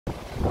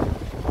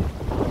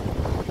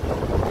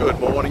Good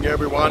morning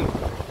everyone.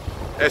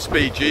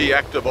 SBG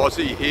Active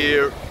Aussie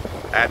here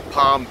at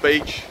Palm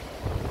Beach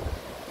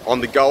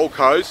on the Gold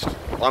Coast.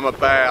 I'm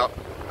about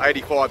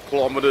 85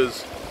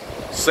 kilometres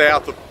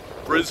south of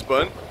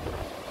Brisbane.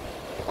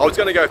 I was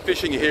going to go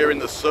fishing here in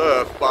the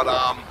surf, but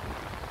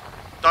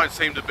don't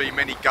seem to be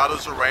many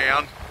gutters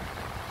around.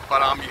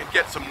 But you can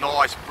get some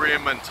nice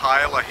brim and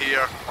tailor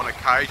here on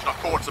occasion. I've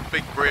caught some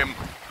big brim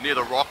near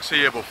the rocks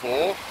here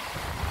before.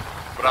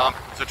 But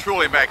it's a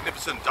truly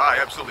magnificent day,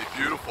 absolutely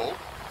beautiful.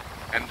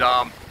 And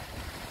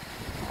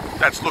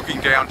that's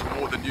looking down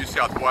toward the New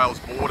South Wales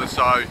border.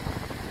 So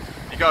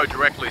you go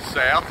directly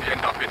south, you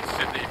end up in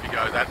Sydney if you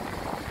go that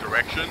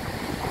direction.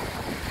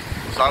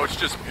 So it's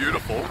just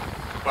beautiful.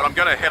 But I'm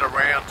going to head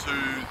around to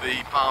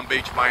the Palm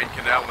Beach main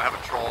canal and have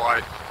a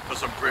try for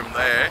some brim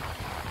there.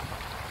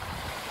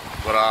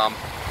 But I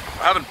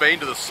haven't been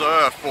to the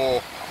surf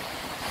for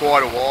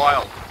quite a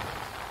while.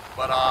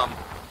 But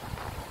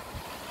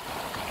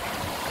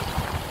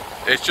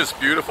it's just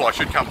beautiful. I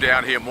should come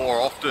down here more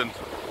often.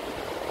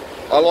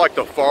 I like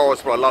the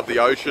forest, but I love the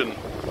ocean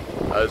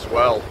as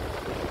well.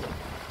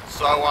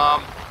 So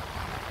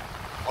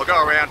I'll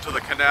go around to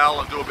the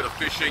canal and do a bit of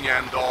fishing,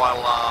 and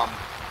I'll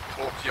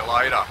talk to you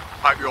later.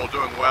 Hope you're all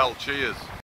doing well. Cheers.